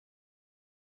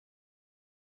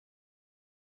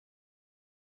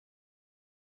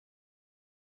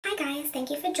guys, thank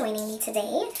you for joining me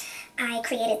today. I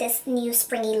created this new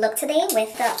springy look today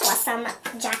with the awesome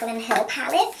Jaclyn Hill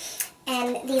palette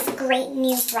and these great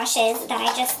new brushes that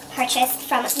I just purchased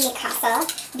from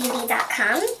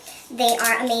MikasaBeauty.com. They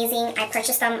are amazing. I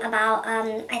purchased them about,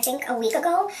 I think a week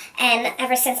ago, and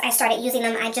ever since I started using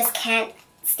them, I just can't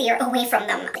steer away from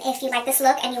them. If you like this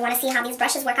look and you want to see how these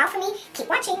brushes work out for me, keep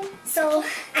watching. So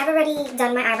I've already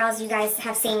done my eyebrows. You guys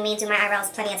have seen me do my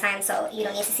eyebrows plenty of times, so you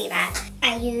don't need to see that.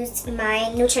 I used my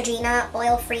Neutrogena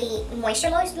oil-free moisture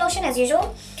lotion as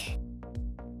usual.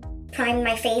 Primed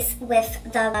my face with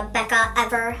the Becca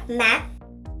Ever Matte.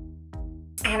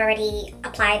 I have already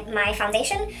applied my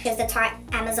foundation, which is the Tarte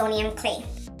Amazonian Clay.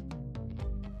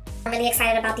 I'm really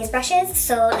excited about these brushes,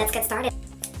 so let's get started.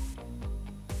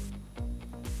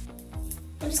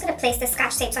 I'm just going to place this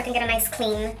scotch tape so I can get a nice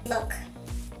clean look.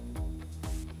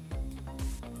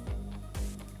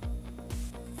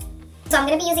 So I'm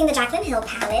going to be using the Jaclyn Hill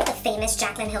palette, the famous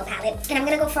Jaclyn Hill palette, and I'm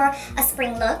going to go for a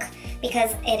spring look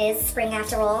because it is spring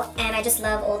after all, and I just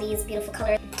love all these beautiful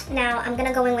colors. Now I'm going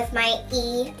to go in with my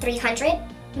E300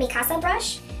 Mikasa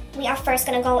brush. We are first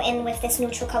going to go in with this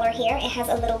neutral color here. It has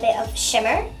a little bit of shimmer,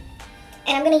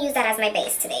 and I'm going to use that as my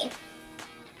base today.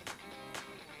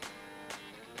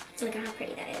 Look at how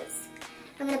pretty that is.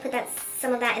 I'm going to put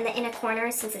some of that in the inner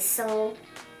corner since it's so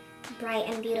bright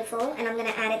and beautiful, and I'm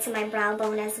going to add it to my brow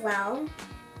bone as well.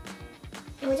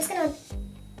 And we're just going to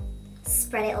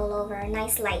spread it all over,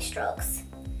 nice light strokes.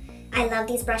 I love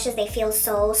these brushes, they feel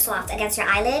so soft against your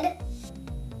eyelid.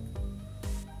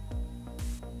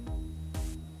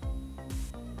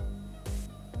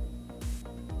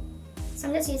 So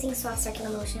I'm just using soft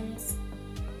circular motions.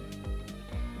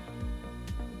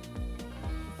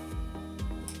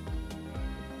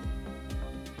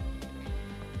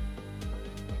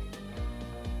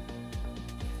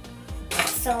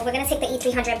 So we're going to take the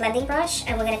E300 blending brush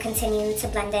and we're going to continue to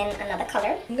blend in another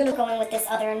color. I'm going to go in with this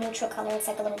other neutral color, it's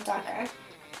like a little darker.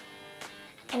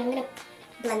 And I'm going to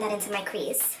blend that into my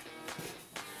crease.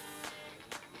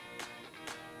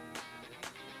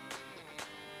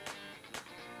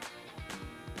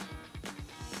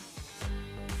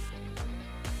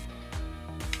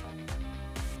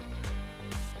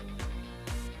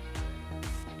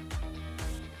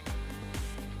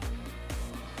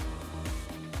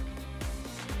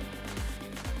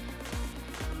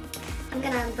 I'm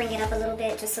going to bring it up a little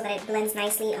bit just so that it blends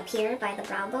nicely up here by the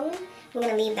brow bone. I'm going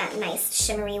to leave that nice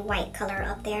shimmery white color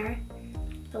up there.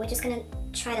 But we're just going to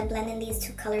try to blend in these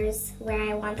two colors where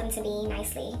I want them to be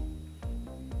nicely.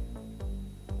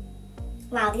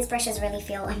 Wow, these brushes really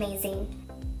feel amazing.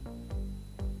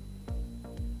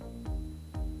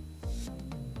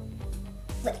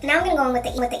 Now I'm going to go in with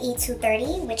the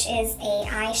E230, which is a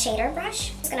eye shader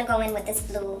brush. I'm just going to go in with this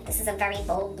blue. This is a very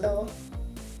bold blue.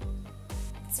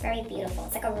 It's very beautiful.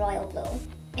 It's like a royal blue.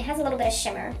 It has a little bit of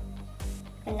shimmer,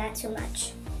 but not too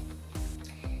much.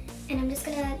 And I'm just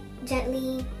gonna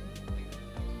gently,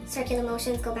 circular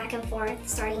motions, go back and forth,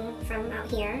 starting from out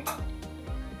here.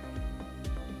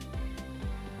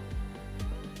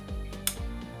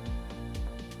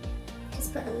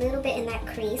 Just put a little bit in that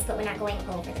crease, but we're not going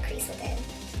over the crease with it.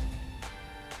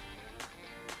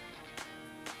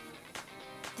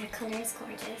 That color is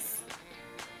gorgeous.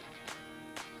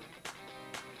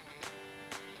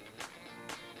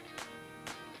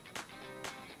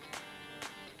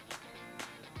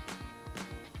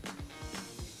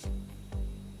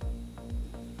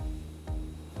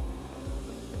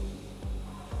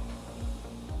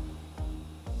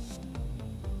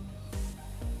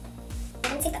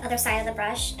 Take the other side of the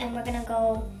brush and we're gonna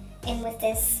go in with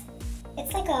this.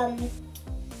 It's like kind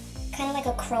of like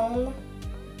a chrome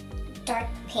dark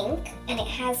pink, and it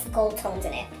has gold tones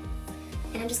in it.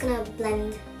 And I'm just gonna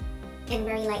blend in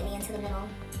very lightly into the middle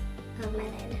of my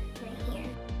lid right here.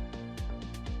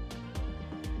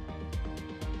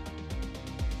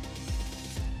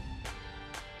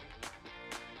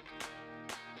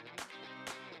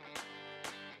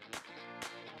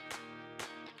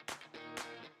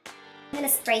 I'm going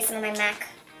to spray some of my MAC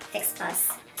Fix Plus.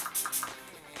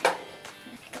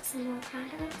 Pick up some more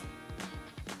product.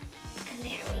 And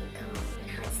there we go.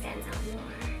 Now it stands out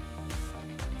more.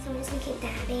 So I'm just going to keep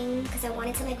dabbing because I want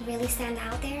it to like really stand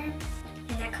out there.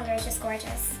 And that color is just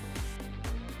gorgeous.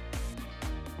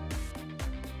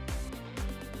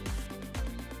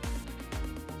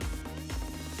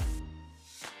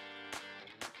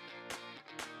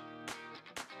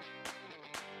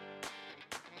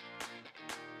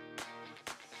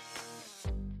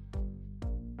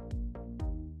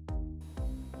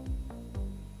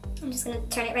 I'm just going to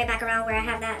turn it right back around where I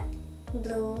have that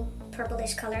blue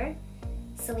purplish color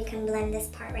so we can blend this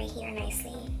part right here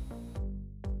nicely.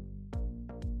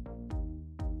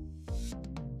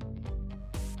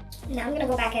 Now I'm gonna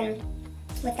go back in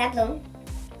with that blue.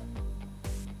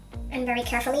 And very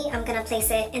carefully, I'm gonna place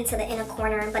it into the inner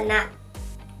corner, but not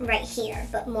right here,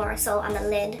 but more so on the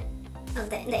lid of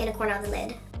the inner corner of the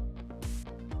lid.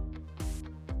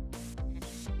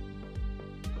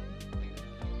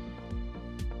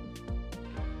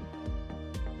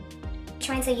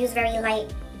 Trying to use very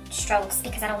light strokes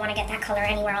because I don't want to get that color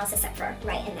anywhere else except for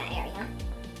right in that area.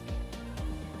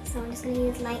 So I'm just going to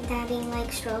use light dabbing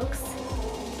like strokes.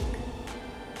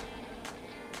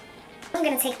 I'm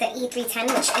going to take the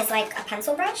E310, which is like a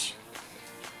pencil brush.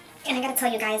 And I gotta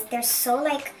tell you guys, they're so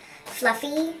like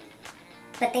fluffy,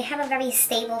 but they have a very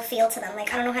stable feel to them.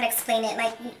 Like, I don't know how to explain it.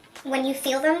 Like, when you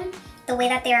feel them, the way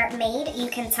that they're made, you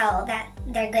can tell that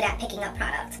they're good at picking up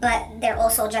product. But they're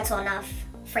also gentle enough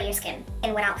for your skin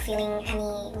and without feeling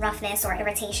any roughness or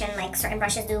irritation like certain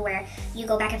brushes do, where you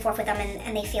go back and forth with them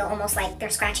and they feel almost like they're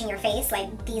scratching your face.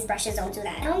 Like, these brushes don't do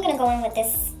that. Now I'm gonna go in with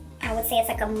this, I would say it's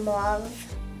like a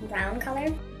mauve brown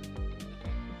color.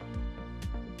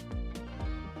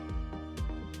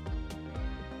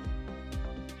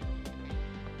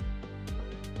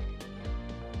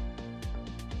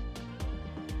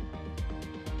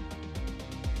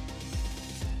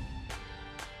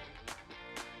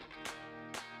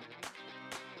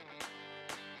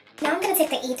 Now I'm going to take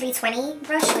the E320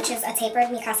 brush, which is a tapered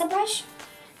Mikasa brush.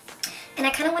 And I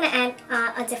kind of want to add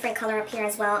a different color up here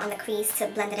as well on the crease to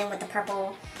blend it in with the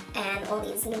purple and all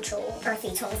these neutral earthy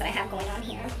tones that I have going on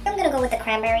here. I'm going to go with the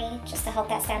cranberry just to help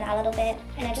that stand out a little bit.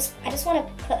 And I just want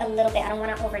to put a little bit. I don't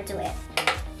want to overdo it.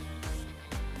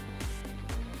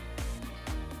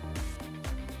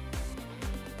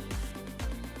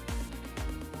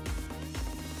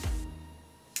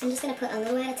 I'm just going to put a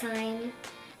little at a time.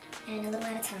 And a little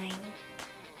at a time.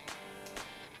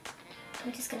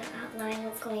 I'm just going to outline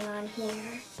what's going on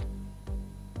here.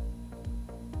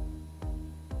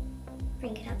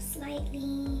 Bring it up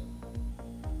slightly.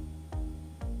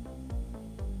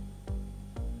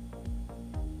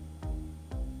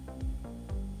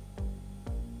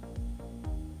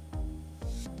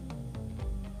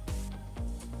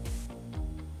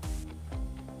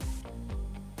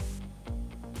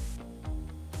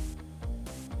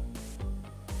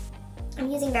 I'm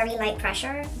using very light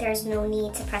pressure. There's no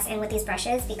need to press in with these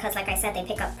brushes because, like I said, they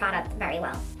pick up product very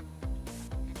well.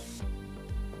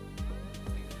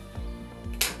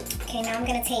 Okay, now I'm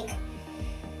gonna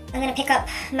pick up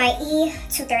my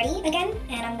E230 again,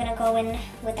 and I'm gonna go in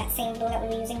with that same blue that we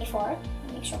were using before.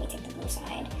 Make sure we take the blue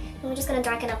side. And we're just gonna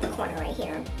darken up the corner right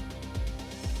here.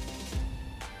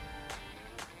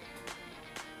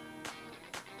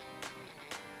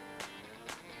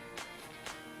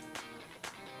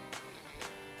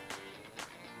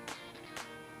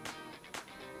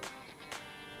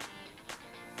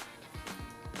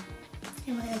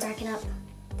 And we're going to darken up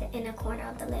the inner corner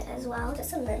of the lid as well,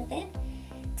 just a little bit.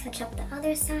 Touch up the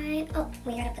other side. Oh,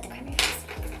 we got to put the cranberry first.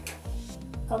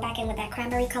 Go back in with that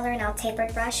cranberry color and I'll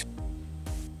tapered brush.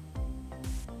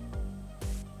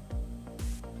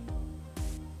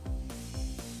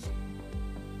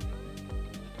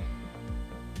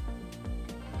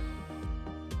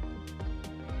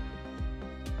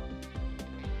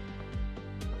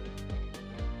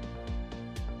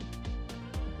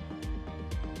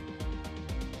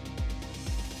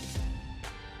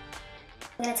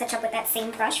 I'm going to touch up with that same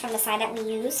brush from the side that we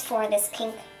use for this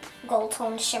pink gold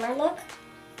tone shimmer look.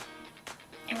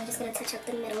 And we're just going to touch up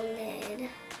the middle lid.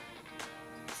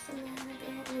 Just a little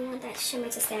bit. We want that shimmer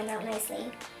to stand out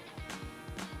nicely.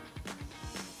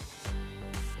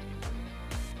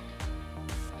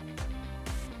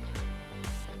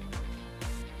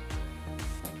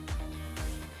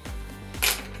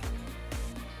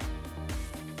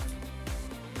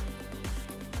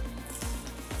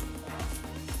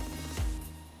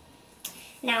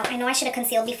 Now, I know I should have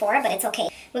concealed before, but it's okay.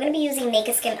 We're going to be using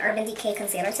Naked Skin Urban Decay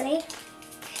Concealer today.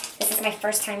 This is my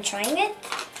first time trying it.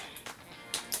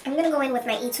 I'm going to go in with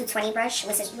my E220 brush,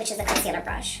 which is a concealer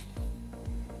brush.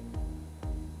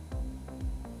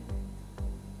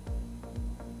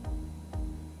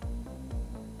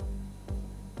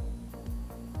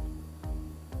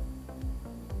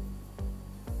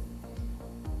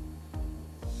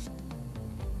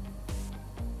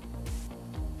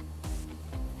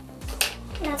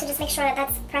 Now, to just make sure that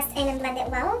that's pressed in and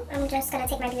blended well, I'm just going to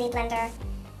take my beauty blender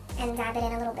and dab it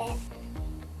in a little bit.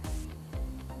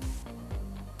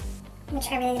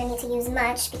 Which I really didn't need to use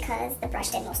much because the brush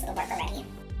did most of the work already.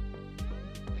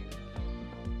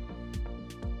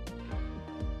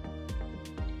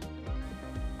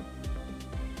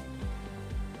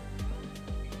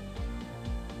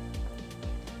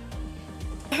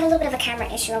 I had a little bit of a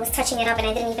camera issue. I was touching it up and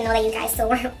I didn't even know that you guys still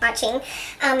weren't watching.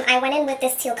 I went in with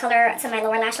this teal color to my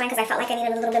lower lash line because I felt like I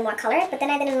needed a little bit more color, but then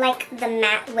I didn't like the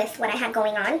matte with what I had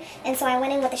going on, and so I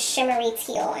went in with a shimmery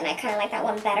teal, and I kind of like that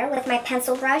one better with my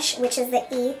pencil brush, which is the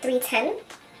E310.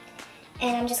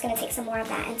 And I'm just going to take some more of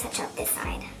that and touch up this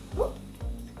side. Ooh.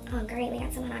 Oh great, we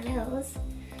got some on our nose.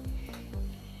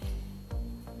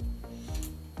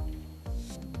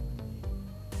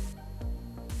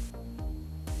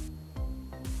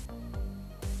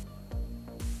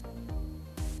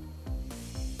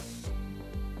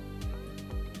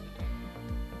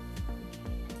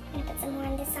 Some more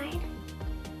on this side.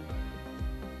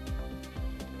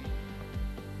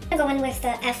 I'm going to go in with the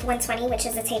F120, which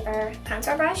is a taper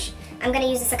contour brush. I'm going to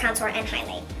use this to contour and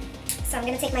highlight. So I'm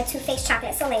going to take my Faced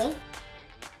Chocolate Soleil.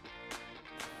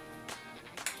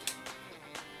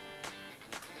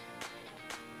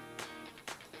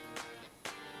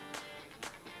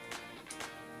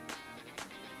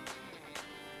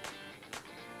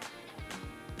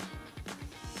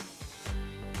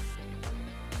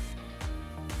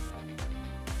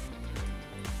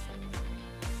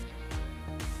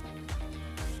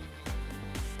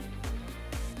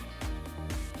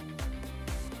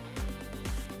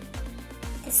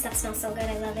 This stuff smells so good,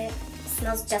 I love it. It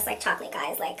smells just like chocolate,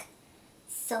 guys, like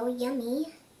so yummy.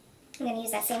 I'm gonna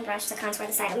use that same brush to contour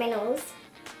the side of my nose.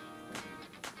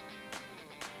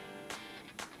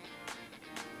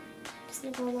 Just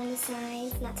gonna go along the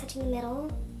sides, not touching the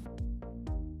middle.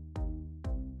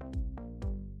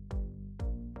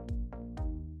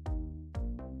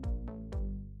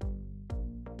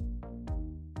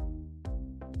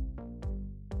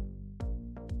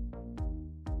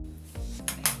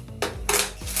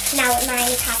 Now with my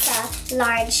Mikasa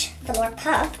large velour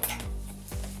puff,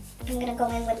 I'm gonna go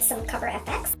in with some Cover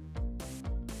FX.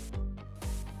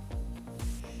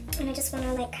 And I just wanna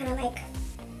I'm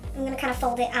gonna kind of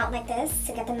fold it out like this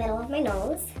to get the middle of my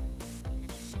nose.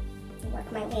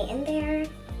 Work my way in there.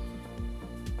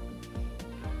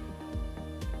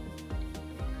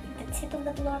 The tip of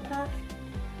the velour puff.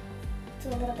 Do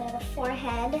a little bit of the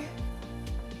forehead.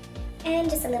 And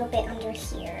just a little bit under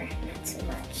here, not too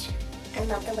much. I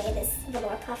love the way this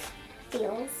velour puff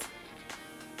feels.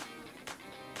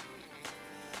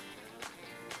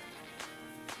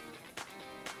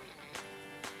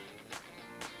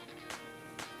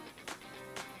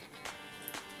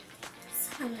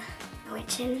 Some our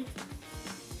chin.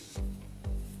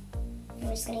 And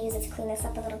we're just going to use it to clean this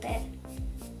up a little bit.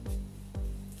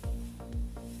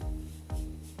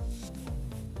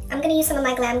 I'm going to use some of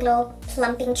my Glam Glo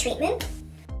plumping treatment.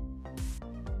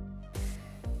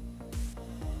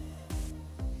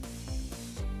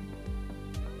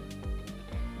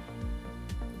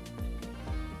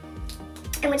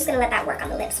 And we're just gonna let that work on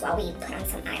the lips while we put on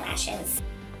some eyelashes.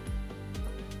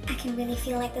 I can really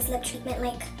feel like this lip treatment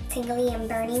like tingly and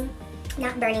burning.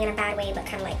 Not burning in a bad way, but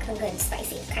kind of like a good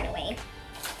spicy kind of way.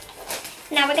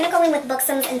 Now we're gonna go in with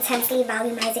Buxom's Intensely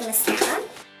Volumizing Mascara.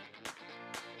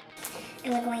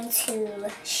 And we're going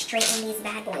to straighten these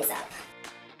bad boys up.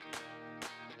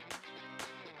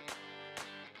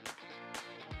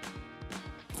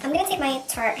 I'm gonna take my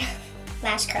Tarte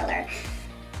lash curler.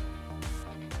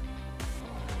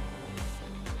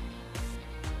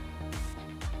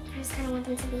 I just kind of want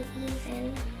them to be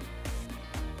even.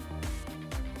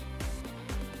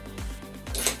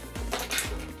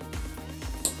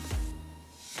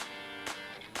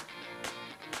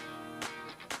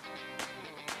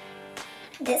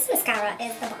 This mascara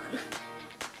is the bomb.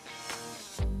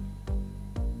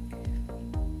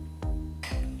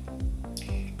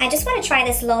 I just want to try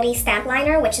this Lodi stamp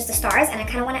liner, which is the stars, and I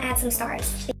kind of want to add some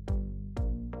stars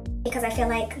because I feel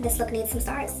like this look needs some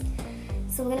stars.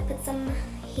 So we're going to put some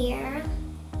here.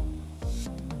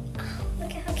 Oh,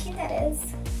 look at how cute that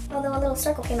is. Although a little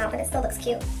circle came out, but it still looks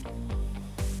cute.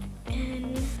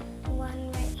 And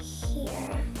one right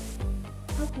here.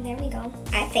 Oh, there we go.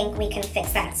 I think we can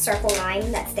fix that circle line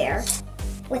that's there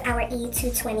with our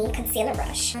E220 concealer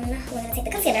brush. And we're going to take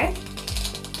the concealer,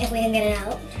 if we can get it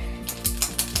out.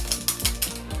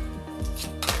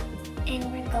 And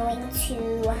we're going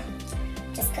to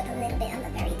just put a little bit on the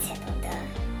very tip of the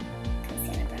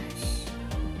concealer brush.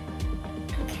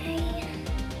 Okay.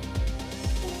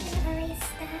 Erase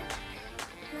that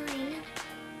line.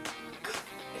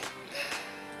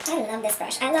 Oh. I love this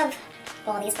brush. I love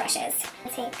all these brushes.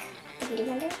 I'll take the Beauty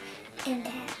Blender and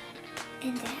dab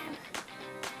and dab.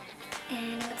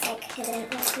 And it looks like it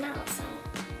didn't all come out, so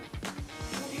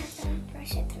I'm gonna have to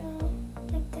brush it through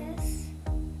like this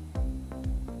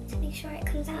to make sure it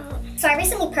comes out. So I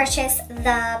recently purchased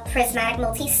the Prismatic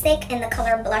Multistick in the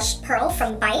color Blush Pearl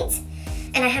from Bite.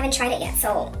 And I haven't tried it yet,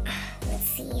 so let's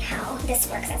see how this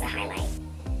works as a highlight.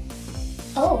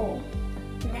 Oh,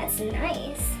 that's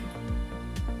nice.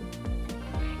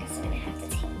 I guess I'm gonna have to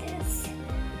take this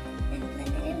and blend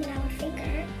it in with our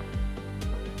finger.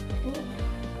 Ooh,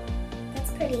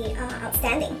 that's pretty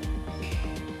outstanding.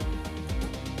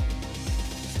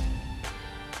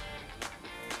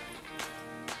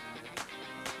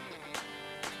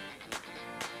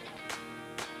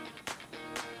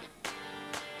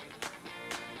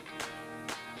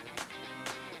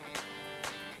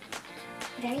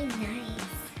 Very nice.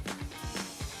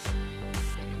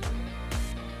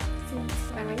 So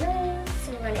our nose,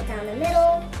 so run it down the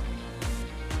middle.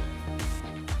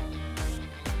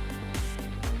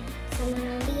 Some on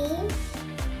our V.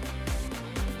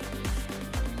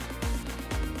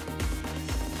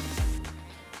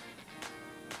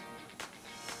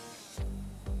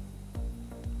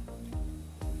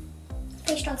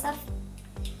 Pretty strong stuff.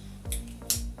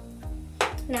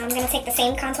 Now I'm gonna take the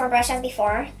same contour brush as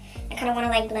before. I kind of want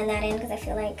to like blend that in because I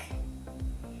feel like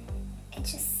it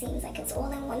just seems like it's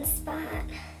all in one spot.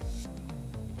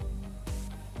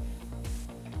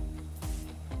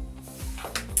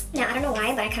 Now I don't know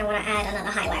why, but I kind of want to add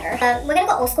another highlighter. We're going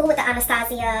to go old school with the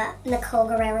Anastasia Nicole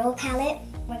Guerriero palette.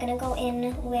 We're going to go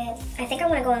in with, I think I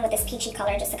want to go in with this peachy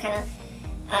color just to kind of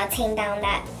tame down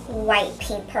that white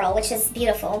pink pearl, which is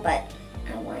beautiful, but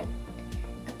I want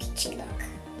a peachy look.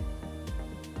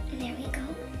 And there we go.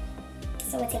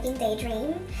 So we're taking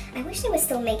Daydream. I wish they were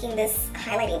still making this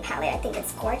highlighting palette. I think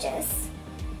it's gorgeous.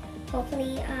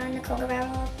 Hopefully Nicole Guerriero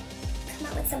will come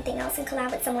out with something else and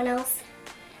collab with someone else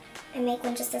and make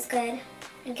one just as good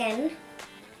again.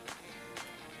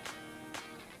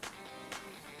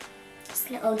 Just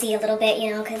gonna OD a little bit,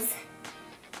 you know, because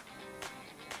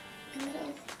a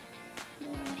little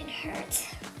more wouldn't hurt.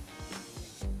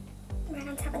 Right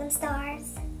on top of them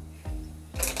stars.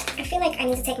 I feel like I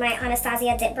need to take my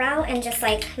Anastasia Dip Brow and just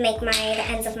like make the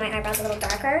ends of my eyebrows a little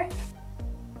darker.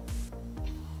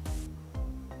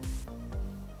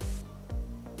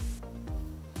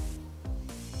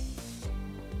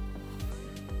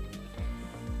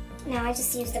 Now I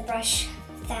just use the brush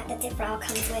that the Dip Brow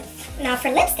comes with. Now for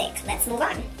lipstick, let's move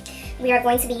on. We are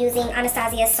going to be using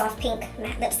Anastasia's Soft Pink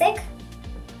Matte Lipstick.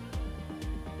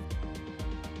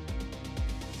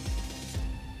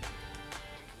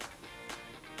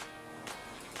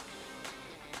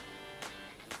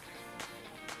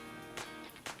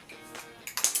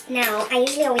 Now, I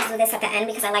usually always do this at the end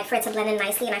because I like for it to blend in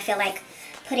nicely, and I feel like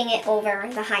putting it over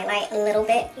the highlight a little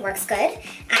bit works good.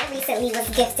 I recently was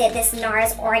gifted this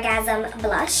Nars Orgasm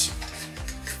blush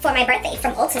for my birthday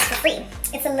from Ulta for free.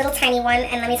 It's a little tiny one,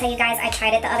 and let me tell you guys, I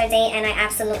tried it the other day and I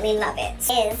absolutely love it.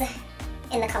 It is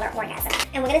in the color Orgasm.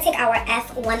 And we're going to take our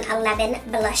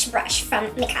F111 blush brush from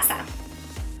Mikasa.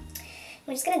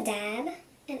 We're just going to dab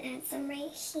and add some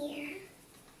right here.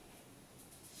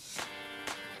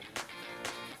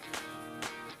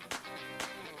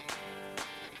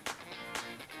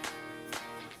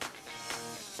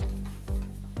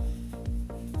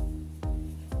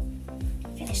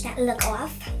 Finish that look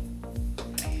off.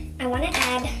 I want to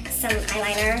add some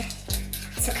eyeliner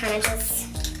to kind of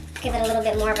just give it a little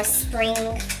bit more of a spring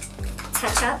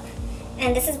touch up.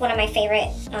 And this is one of my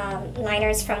favorite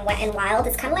liners from Wet n Wild.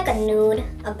 It's kind of like a nude,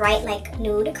 a bright like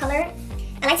nude color.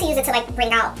 I like to use it to like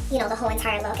bring out, you know, the whole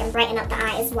entire look and brighten up the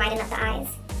eyes, widen up the eyes.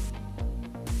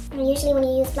 And usually when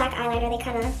you use black eyeliner, they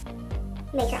kind of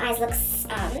make your eyes look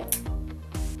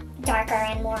darker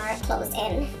and more closed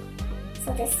in.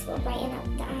 So this will brighten up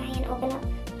the eye and open up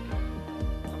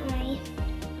the eye.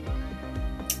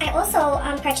 I also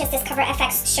purchased this Cover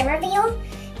FX Shimmer Veil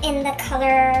in the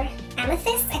color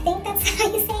Amethyst. I think that's how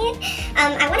you say it.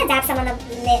 I want to dab some on the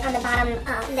bottom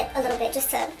lip a little bit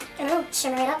just to, I don't know,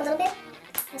 shimmer it up a little bit.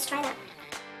 Let's try that.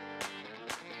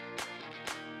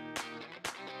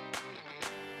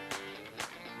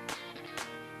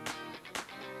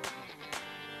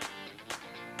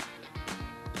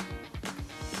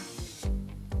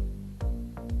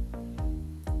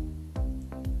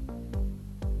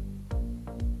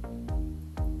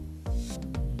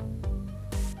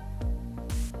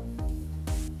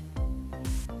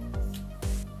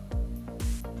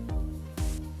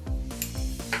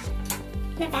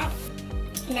 Not bad.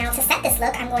 Now to set this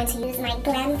look, I'm going to use my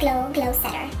Glam Glo Glow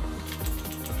Setter. Oh,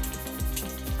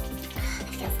 that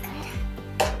feels good.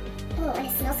 Oh, and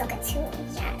it smells so good too.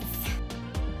 Yes.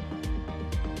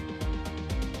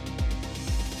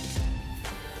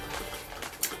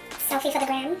 Selfie for the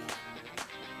gram.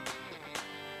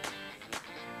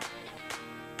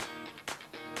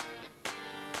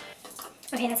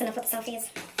 Okay, that's enough with the selfies.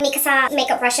 Mikasa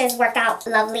makeup brushes worked out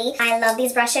lovely. I love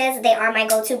these brushes. They are my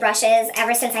go-to brushes.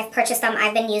 Ever since I've purchased them,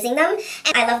 I've been using them.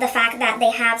 And I love the fact that they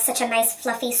have such a nice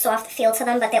fluffy, soft feel to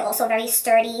them, but they're also very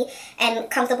sturdy and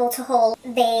comfortable to hold.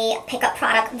 They pick up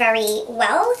product very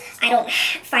well. I don't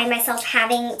find myself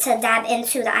having to dab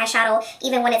into the eyeshadow,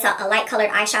 even when it's a light colored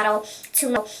eyeshadow,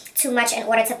 too much in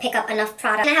order to pick up enough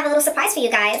product. And I have a little surprise for you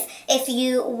guys. If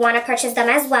you want to purchase them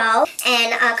as well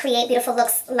and create beautiful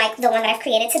looks like the one that I've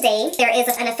created today, there is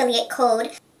an affiliate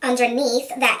code underneath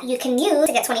that you can use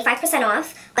to get 25%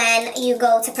 off when you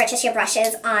go to purchase your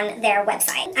brushes on their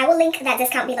website. I will link that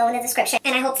discount below in the description,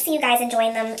 and I hope to see you guys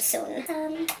enjoying them soon.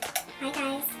 Bye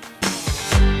guys.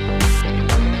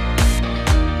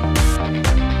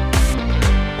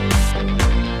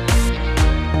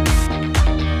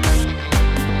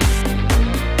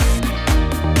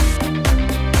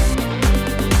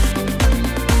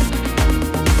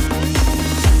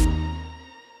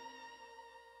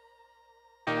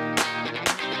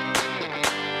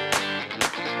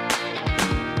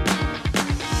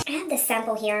 This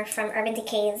sample here from Urban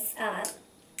Decays. I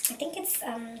think it's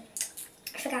I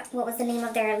forgot what was the name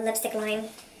of their lipstick line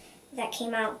that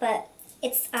came out, but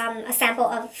it's a sample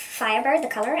of Firebird, the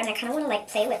color, and I kind of want to like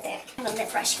play with it. I have a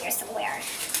lip brush here somewhere.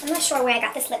 I'm not sure where I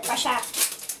got this lip brush at.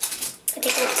 I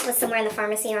think it was somewhere in the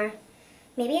pharmacy, or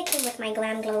maybe it came with my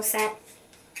Glam Glo set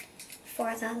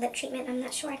for the lip treatment. I'm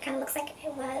not sure. It kind of looks like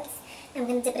it was. I'm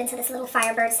going to dip it into this little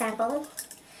Firebird sample,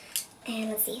 and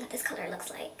let's see what this color looks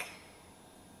like.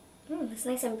 It's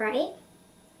nice and bright.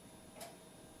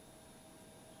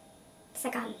 It's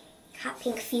like a hot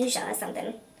pink fuchsia or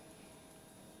something.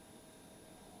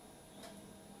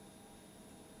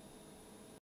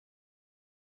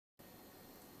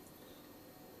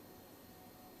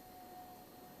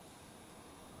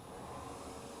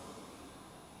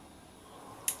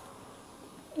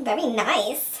 Very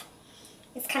nice.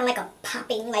 It's kind of like a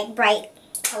popping, like bright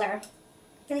color.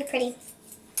 Really pretty.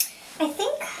 I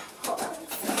think, hold on.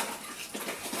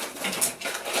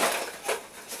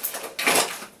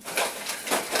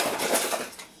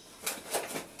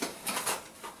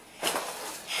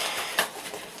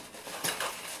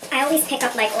 I always pick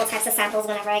up like all types of samples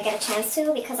whenever I get a chance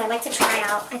to, because I like to try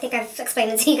out, I think I've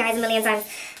explained it to you guys a million times,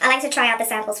 I like to try out the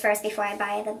samples first before I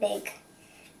buy the big,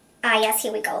 yes,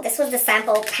 here we go. This was the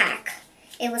sample pack.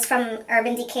 It was from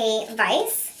Urban Decay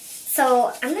Vice.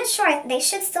 So I'm not sure, they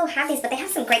should still have these, but they have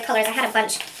some great colors. I had a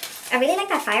bunch. I really like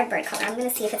that Firebird color. I'm going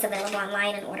to see if it's available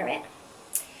online and order it.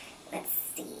 Let's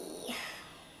see.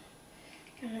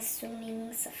 I'm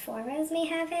assuming Sephora's may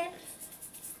have it.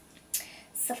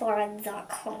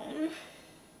 Sephora.com.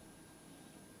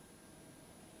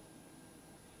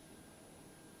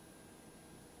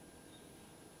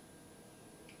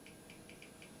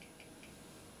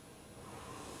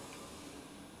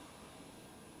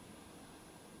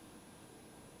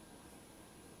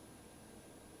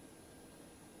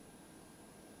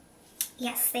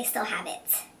 Yes, they still have it.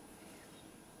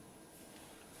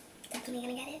 Definitely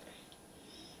gonna get it.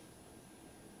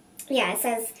 Yeah, it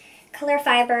says Color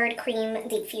Firebird Cream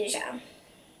Deep Fuchsia.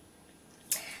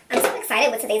 I'm so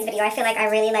excited with today's video. I feel like I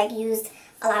really used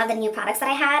a lot of the new products that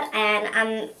I had, and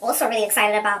I'm also really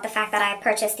excited about the fact that I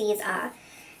purchased these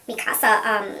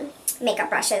Mikasa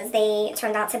makeup brushes. They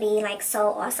turned out to be like so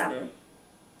awesome.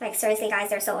 Like seriously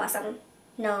guys, they're so awesome.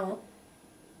 No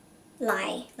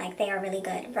lie, like they are really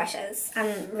good brushes.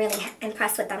 I'm really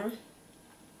impressed with them.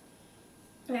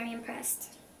 Very impressed.